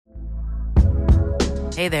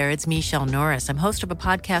Hey there, it's Michelle Norris. I'm host of a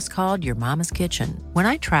podcast called Your Mama's Kitchen. When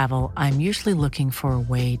I travel, I'm usually looking for a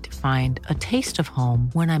way to find a taste of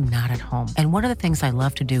home when I'm not at home. And one of the things I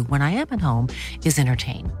love to do when I am at home is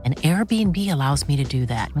entertain. And Airbnb allows me to do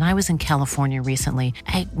that. When I was in California recently,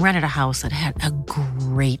 I rented a house that had a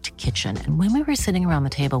great kitchen. And when we were sitting around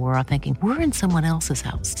the table, we were all thinking, we're in someone else's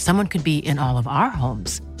house. Someone could be in all of our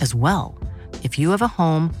homes as well. If you have a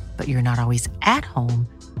home, but you're not always at home,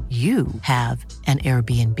 you have an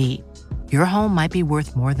Airbnb. Your home might be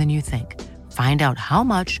worth more than you think. Find out how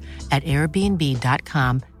much at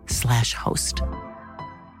airbnb.com/host. We're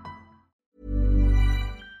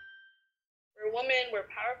women, we're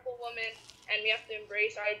powerful women, and we have to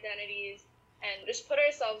embrace our identities and just put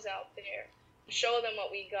ourselves out there. Show them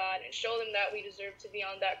what we got and show them that we deserve to be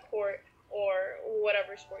on that court or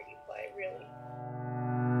whatever sport you play, really.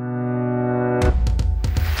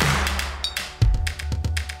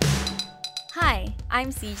 Hi,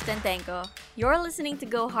 I'm Siege Tantenko. You're listening to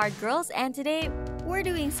Go Hard Girls, and today we're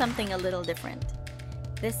doing something a little different.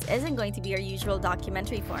 This isn't going to be our usual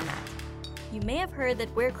documentary format. You may have heard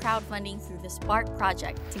that we're crowdfunding through the Spark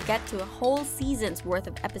Project to get to a whole season's worth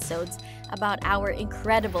of episodes about our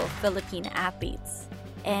incredible Filipino athletes.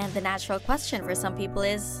 And the natural question for some people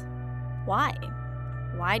is, why?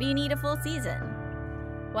 Why do you need a full season?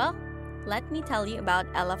 Well, let me tell you about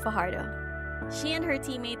Ella Fajardo. She and her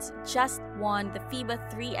teammates just won the FIBA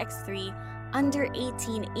 3x3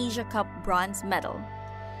 Under-18 Asia Cup bronze medal,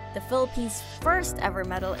 the Philippines' first ever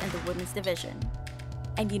medal in the women's division.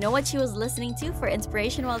 And you know what she was listening to for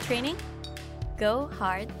inspiration while training? Go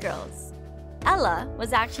Hard Girls. Ella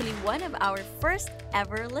was actually one of our first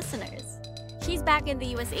ever listeners. She's back in the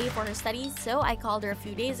USA for her studies, so I called her a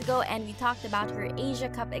few days ago and we talked about her Asia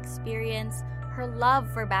Cup experience, her love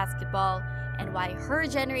for basketball, and why her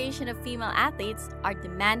generation of female athletes are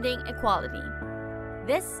demanding equality.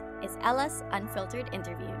 This is Ella's Unfiltered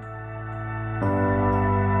Interview.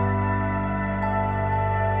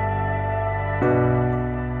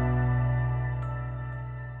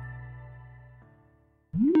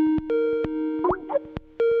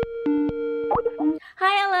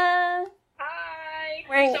 Hi, Ella! Hi!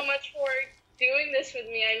 Thank you so much for doing this with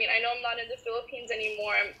me. I mean, I know I'm not in the Philippines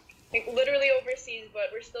anymore. I'm literally overseas, but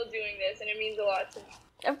we're still doing this, and it means a lot to me.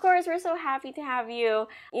 Of course, we're so happy to have you,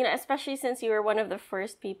 especially since you were one of the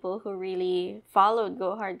first people who really followed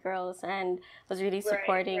Go Hard Girls and was really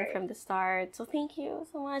supporting from the start. So thank you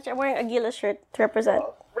so much. I'm wearing a Gilas shirt to represent.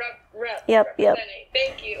 Oh, rep. Yep.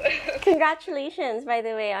 Thank you. Congratulations, by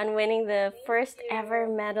the way, on winning the first ever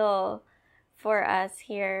medal for us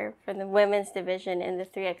here for the women's division in the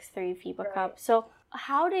 3x3 FIBA Cup. So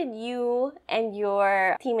how did you and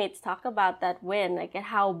your teammates talk about that win, and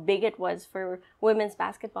how big it was for women's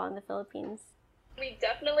basketball in the Philippines? We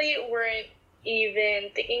definitely weren't even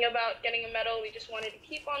thinking about getting a medal. We just wanted to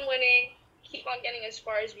keep on winning, keep on getting as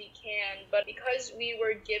far as we can. But because we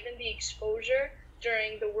were given the exposure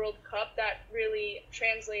during the World Cup, that really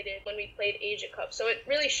translated when we played Asia Cup. So it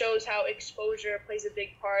really shows how exposure plays a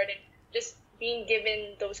big part in just being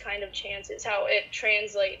given those kind of chances, how it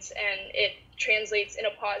translates, and it translates in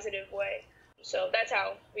a positive way. So that's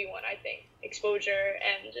how we won, I think. Exposure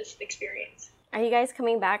and just experience. Are you guys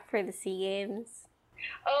coming back for the SEA Games?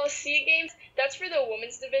 Oh, SEA Games? That's for the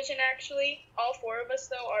women's division, actually. All four of us,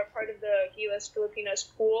 though, are part of the Gilas Filipinas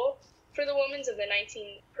pool for the women's, of the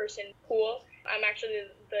 19-person pool. I'm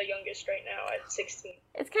actually the youngest right now at 16.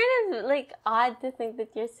 It's kind of odd to think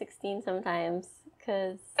that you're 16 sometimes,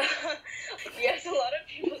 because yes, a lot of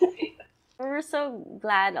people say that. We're so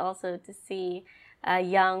glad also to see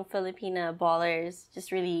young Filipina ballers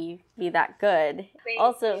just really be that good.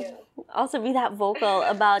 Also be that vocal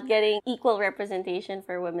about getting equal representation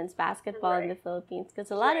for women's basketball in the Philippines,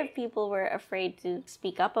 because a lot of people were afraid to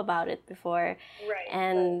speak up about it before.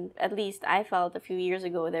 And at least I felt a few years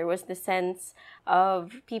ago there was the sense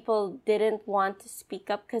of people didn't want to speak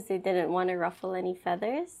up because they didn't want to ruffle any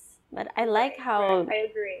feathers. But I like how I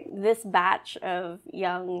agree. This batch of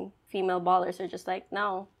young female ballers are just like,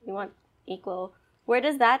 no, we want equal. Where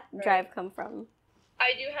does that drive come from?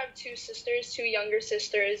 I do have two younger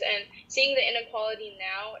sisters, and seeing the inequality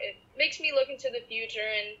now, it makes me look into the future,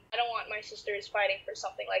 and I don't want my sisters fighting for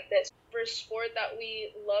something like this. For a sport that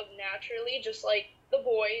we love naturally, just like the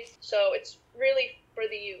boys, so it's really for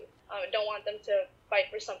the youth. I don't want them to fight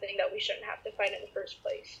for something that we shouldn't have to fight in the first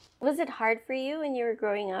place. Was it hard for you when you were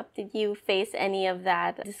growing up? Did you face any of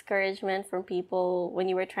that discouragement from people when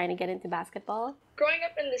you were trying to get into basketball? Growing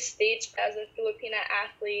up in the States as a Filipina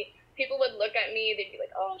athlete, people would look at me, they'd be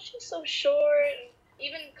like, oh, she's so short. And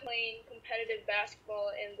even playing competitive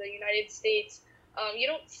basketball in the United States, You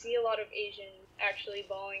don't see a lot of Asians actually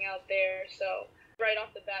balling out there, so right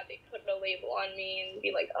off the bat, they put a label on me and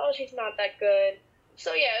be like, oh, she's not that good.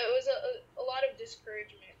 So yeah, it was a lot of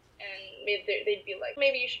discouragement, and they'd be like,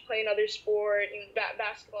 maybe you should play another sport.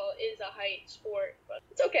 Basketball is a height sport, but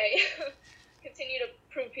it's okay. Continue to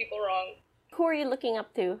prove people wrong. Who are you looking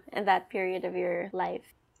up to in that period of your life?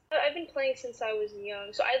 I've been playing since I was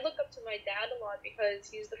young, so I look up to my dad a lot because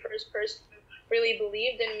he's the first person who really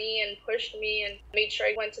believed in me and pushed me and made sure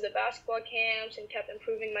I went to the basketball camps and kept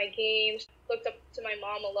improving my games. Looked up to my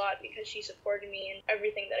mom a lot because she supported me in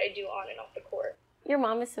everything that I do on and off the court. Your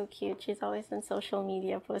mom is so cute. She's always on social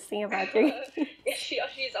media posting about your games.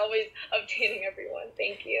 She's always updating everyone.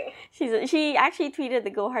 Thank you. She actually tweeted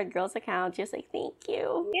the Go Hard Girls account. She was like, thank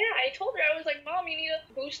you. Yeah, I told her, I was like, Mom, you need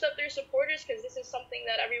to boost up their supporters because this is something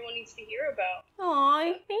that everyone needs to hear about.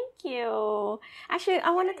 Aw, thank you. Actually,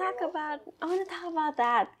 I want to talk about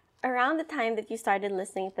that. Around the time that you started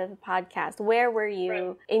listening to the podcast, where were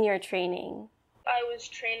you in your training? I was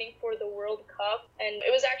training for the World Cup, and it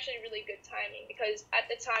was actually really good timing because at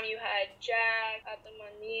the time you had Jack, at the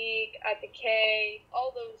Monique, at the K, all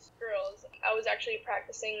those girls. I was actually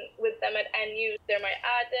practicing with them at NU. They're my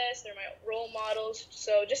artists, they're my role models.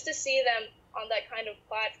 So just to see them on that kind of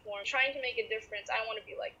platform, trying to make a difference, I want to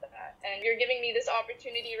be like that. And you're giving me this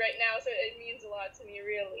opportunity right now, so it means a lot to me,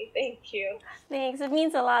 really. Thank you. Thanks. It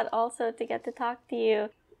means a lot also to get to talk to you.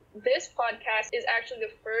 This podcast is actually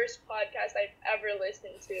the first podcast I've ever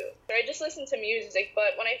listened to. I just listened to music,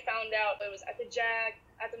 but when I found out it was at the Jack,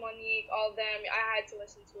 at the Monique, all of them, I had to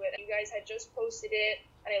listen to it. You guys had just posted it,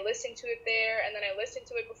 and I listened to it there, and then I listened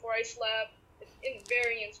to it before I slept. It's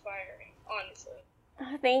very inspiring, honestly.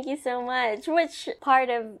 Oh, thank you so much. Which part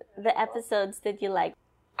of the episodes did you like?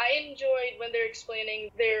 I enjoyed when they're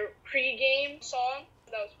explaining their pre-game song.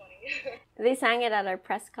 That was funny. They sang it at our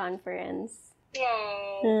press conference.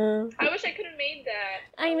 Oh, I wish I could have made that.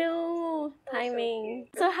 I know. Timing.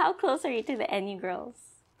 So how close are you to the NU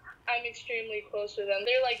girls? I'm extremely close with them.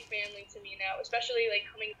 They're like family to me now, especially like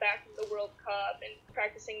coming back from the World Cup and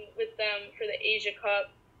practicing with them for the Asia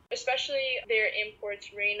Cup. Especially their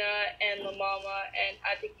imports, Reina and La Mama and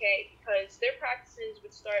Atike, because their practices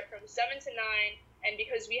would start from 7 to 9, and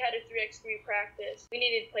because we had a 3x3 practice, we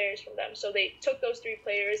needed players from them. So they took those 3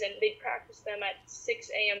 players and they'd practice them at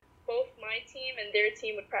 6 a.m. Both my team and their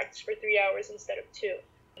team would practice for 3 hours instead of 2.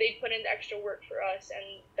 They'd put in the extra work for us,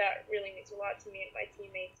 and that really means a lot to me and my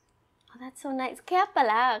teammates. Oh, that's so nice. Kaya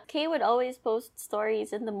pala, Kay would always post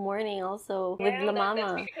stories in the morning also with La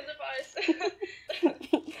Mama. That's because of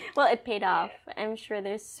us. Well, it paid off. I'm sure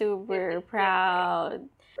they're super proud.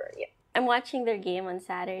 Yeah. I'm watching their game on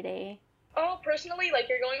Saturday. Oh, personally? Like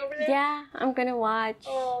you're going over there? Yeah, I'm gonna watch.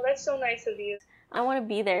 Oh, that's so nice of you. I want to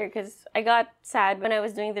be there because I got sad when I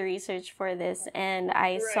was doing the research for this and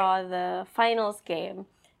I saw the finals game.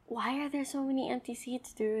 Why are there so many empty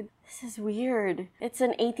seats, dude? This is weird. It's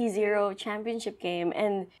an 80-0 championship game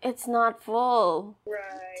and it's not full.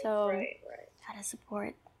 Right, so, right. Gotta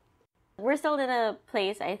support. We're still in a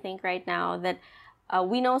place, I think, right now that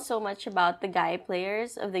we know so much about the guy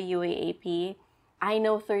players of the UAAP. I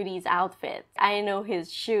know 30's outfits. I know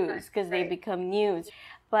his shoes because they become news.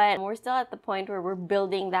 But we're still at the point where we're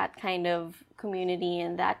building that kind of community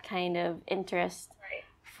and that kind of interest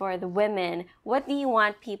for the women. What do you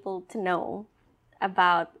want people to know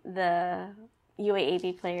about the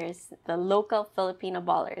UAAP players, the local Filipino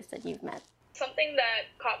ballers that you've met? Something that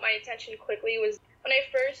caught my attention quickly was when I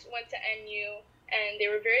first went to NU, and they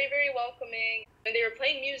were very, very welcoming. And they were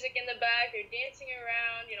playing music in the back, they're dancing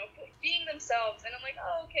around, being themselves. And I'm like,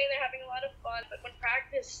 oh, okay, they're having a lot of fun. But when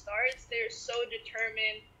practice starts, they're so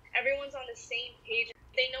determined. Everyone's on the same page.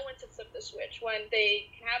 They know when to flip the switch, when they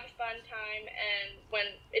can have a fun time and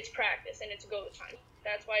when it's practice and it's go time.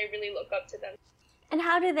 That's why I really look up to them. And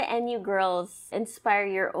how do the NU girls inspire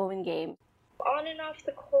your own game? On and off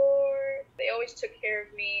the court, they always took care of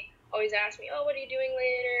me. Always asked me, oh, what are you doing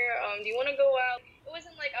later? Do you want to go out? It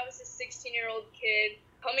wasn't like I was a 16-year-old kid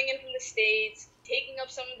coming in from the States, taking up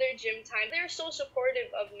some of their gym time. They were so supportive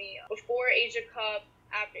of me. Before Asia Cup,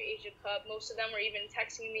 after Asia Cup, most of them were even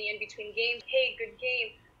texting me in between games, hey, good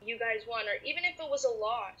game, you guys won. Or even if it was a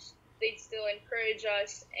loss, they'd still encourage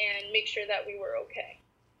us and make sure that we were okay.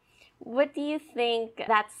 What do you think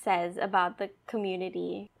that says about the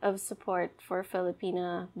community of support for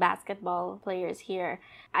Filipino basketball players here?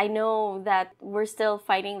 I know that we're still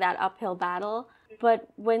fighting that uphill battle, but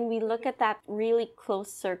when we look at that really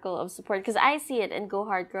close circle of support, because I see it in Go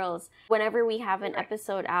Hard Girls, whenever we have an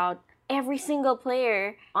episode out, every single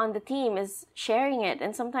player on the team is sharing it.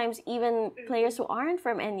 And sometimes even players who aren't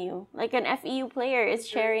from NU, like an FEU player is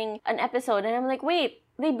sharing an episode. And I'm like, wait,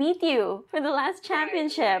 they beat you for the last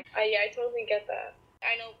championship. Yeah, I totally get that.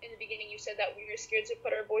 I know in the beginning you said that we were scared to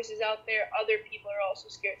put our voices out there. Other people are also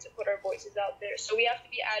scared to put our voices out there. So we have to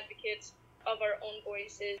be advocates of our own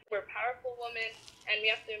voices. We're powerful women, and we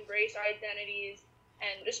have to embrace our identities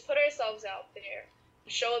and just put ourselves out there.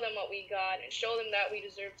 Show them what we got and show them that we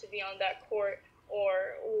deserve to be on that court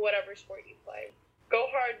or whatever sport you play. Go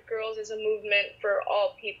Hard Girls is a movement for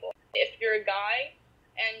all people. If you're a guy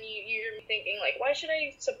and you're thinking, like, why should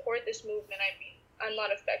I support this movement? I mean, I'm not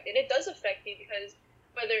affected. It does affect me because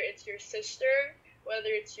whether it's your sister, whether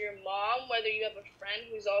it's your mom, whether you have a friend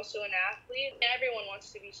who's also an athlete, everyone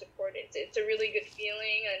wants to be supported. It's a really good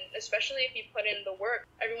feeling, and especially if you put in the work,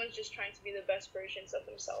 everyone's just trying to be the best versions of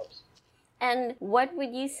themselves. And what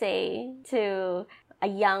would you say to a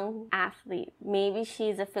young athlete? Maybe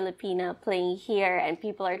she's a Filipina playing here and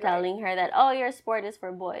people are telling her that, oh, your sport is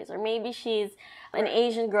for boys. Or maybe she's an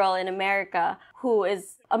Asian girl in America who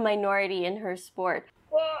is a minority in her sport.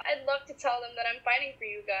 Well, I'd love to tell them that I'm fighting for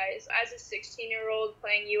you guys. As a 16-year-old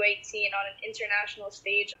playing U18 on an international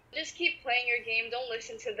stage, just keep playing your game. Don't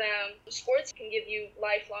listen to them. Sports can give you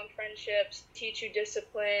lifelong friendships, teach you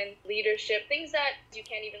discipline, leadership, things that you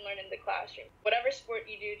can't even learn in the classroom. Whatever sport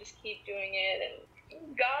you do, just keep doing it, and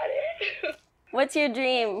you got it. What's your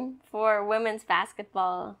dream for women's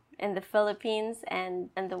basketball in the Philippines and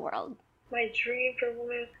the world? My dream for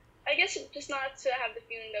women? I guess just not to have the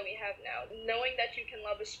feeling that we have now, knowing that you can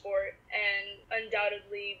love a sport and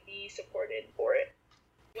undoubtedly be supported for it.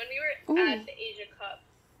 When we were at the Asia Cup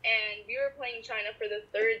and we were playing China for the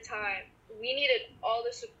third time, we needed all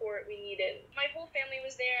the support we needed. My whole family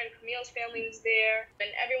was there and Camille's family was there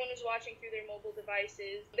and everyone was watching through their mobile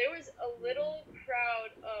devices. There was a little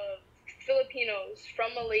crowd of Filipinos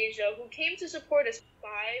from Malaysia who came to support us,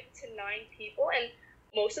 5 to 9 people, and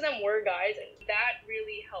most of them were guys, and that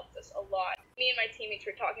really helped us a lot. Me and my teammates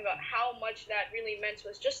were talking about how much that really meant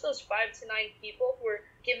to us. Just those 5 to 9 people who were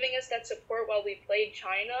giving us that support while we played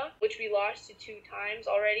China, which we lost to 2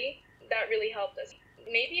 times already, that really helped us.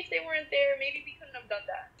 Maybe if they weren't there, maybe we couldn't have done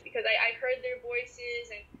that. Because I heard their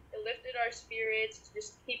voices, and it lifted our spirits to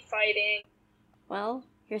just keep fighting. Well,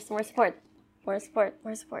 here's more support. More support,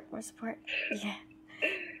 more support, more support. Yeah.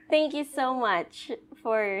 Thank you so much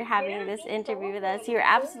for having this interview with us. You're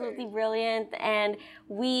absolutely brilliant, and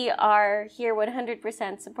we are here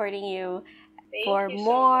 100% supporting you for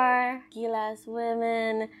more Gilas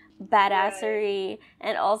women, badassery,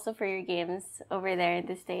 and also for your games over there in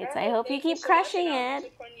the States. I hope you keep crushing it. I'm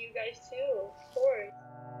supporting you guys too, of course.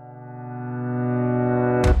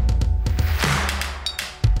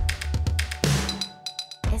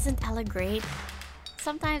 Isn't Ella great?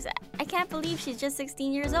 Sometimes I can't believe she's just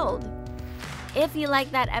 16 years old. If you like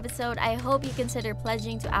that episode, I hope you consider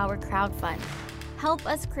pledging to our crowdfund. Help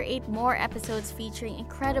us create more episodes featuring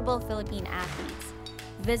incredible Philippine athletes.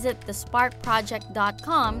 Visit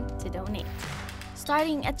thesparkproject.com to donate.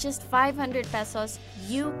 Starting at just 500 pesos,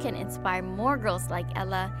 you can inspire more girls like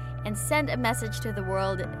Ella and send a message to the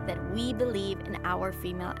world that we believe in our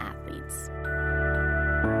female athletes.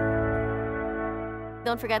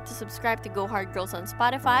 Don't forget to subscribe to Go Hard Girls on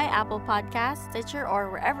Spotify, Apple Podcasts, Stitcher, or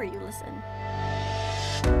wherever you listen.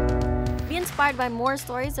 Be inspired by more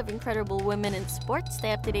stories of incredible women in sports,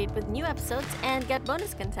 stay up to date with new episodes, and get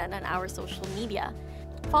bonus content on our social media.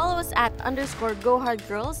 Follow us at _Go Hard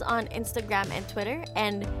Girls on Instagram and Twitter,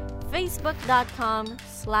 and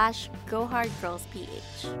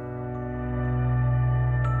facebook.com/GoHardGirlsPH.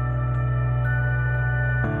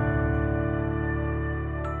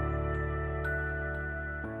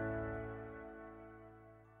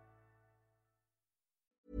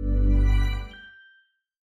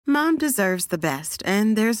 Mom deserves the best,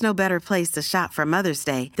 and there's no better place to shop for Mother's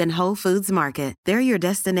Day than Whole Foods Market. They're your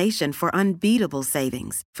destination for unbeatable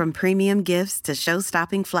savings, from premium gifts to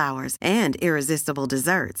show-stopping flowers and irresistible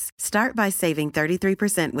desserts. Start by saving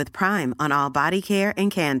 33% with Prime on all body care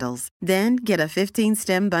and candles. Then get a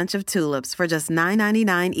 15-stem bunch of tulips for just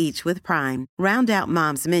 $9.99 each with Prime. Round out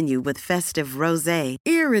Mom's menu with festive rosé,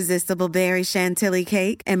 irresistible berry chantilly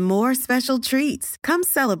cake, and more special treats. Come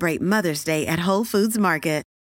celebrate Mother's Day at Whole Foods Market.